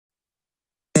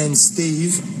then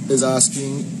Steve is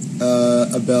asking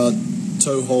about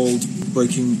toe hold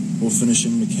breaking or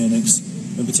finishing mechanics.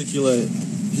 In particular,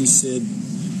 he said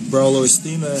Braulio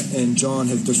Estima and John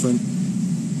have different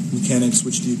mechanics.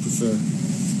 Which do you prefer? I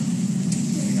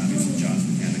think obviously John's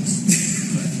mechanics.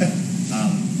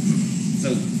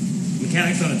 So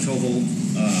mechanics on a toe hold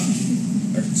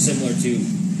are similar to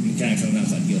mechanics on an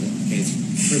outside heel hook. Okay, it's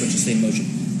pretty much the same motion.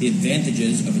 The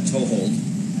advantages of a toe hold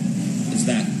is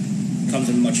that it comes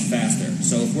in much faster.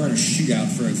 So if we're in a shootout,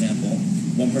 for example,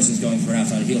 one person's going for an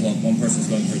outside heel hook, one person's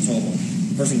going for a toe hold.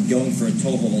 The person going for a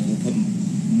toe hold will put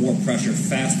more pressure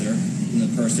faster than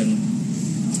the person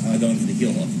going for the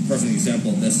heel hook. Perfect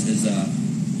example of this is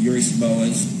Yuri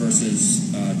Samoa's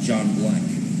versus John Blank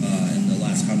in the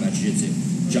last combat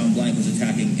jiu-jitsu. John Blank was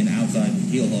attacking an outside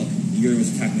heel hook. Yuri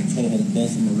was attacking a toe hold,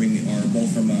 both from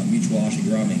mutual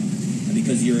ashigarami. And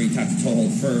because Yuri attacked the toe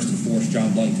hold first, it forced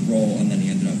John Blank to roll, and then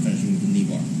he ended up finishing with the knee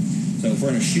bar. So if we're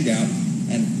in a shootout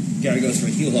and Garry goes for a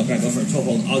heel hook and I go for a toe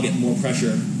hold, I'll get more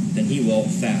pressure than he will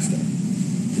faster.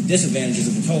 The disadvantages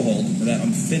of a toe hold are that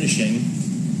I'm finishing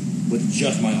with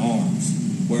just my arms.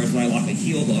 Whereas when I lock a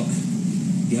heel hook,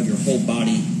 you have your whole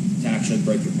body to actually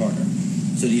break your partner.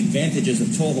 So the advantages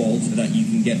of toe holds are that you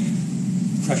can get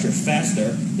pressure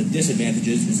faster. The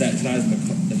disadvantages is that it's not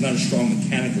as strong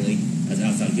mechanically as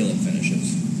outside heel hook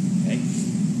finishes. Okay?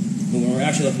 But when we're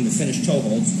actually looking to finish toe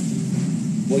holds,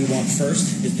 what we want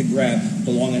first is to grab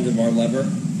the long end of our lever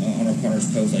on our partner's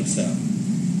toes like so.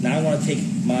 Now I want to take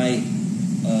my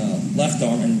left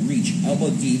arm and reach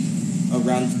elbow deep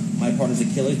around my partner's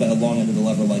Achilles by the long end of the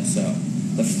lever like so.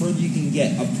 The further you can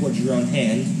get up towards your own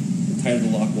hand, the tighter the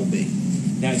lock will be.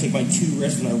 Now I take my two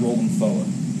wrists and I roll them forward.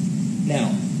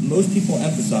 Now, most people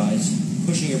emphasize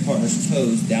pushing your partner's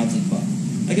toes down to the butt.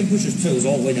 I can push his toes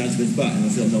all the way down to his butt and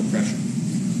I'll feel no pressure.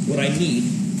 What I need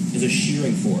is a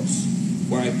shearing force,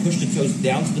 where I push the toes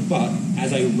down to the butt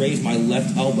as I raise my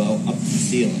left elbow up to the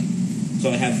ceiling.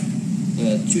 So I have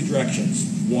two directions.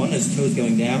 One is toes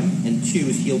going down, and two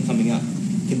is heel coming up.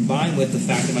 Combined with the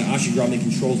fact that my ashigarami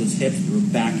controls his hips through a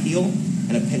back heel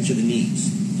and a pinch of the knees.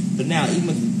 But now, even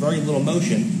with very little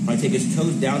motion, when I take his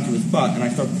toes down to his butt and I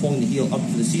start pulling the heel up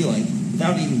to the ceiling,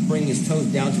 without even bringing his toes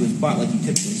down to his butt like you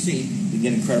typically see, we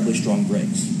get incredibly strong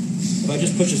breaks. If I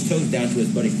just push his toes down to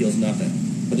his butt, he feels nothing.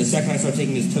 But the second I start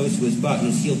taking his toes to his butt and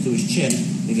his heel to his chin,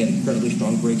 we get incredibly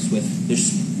strong breaks with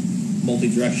there's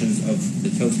multi-directions of the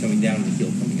toes coming down and the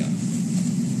heel coming up.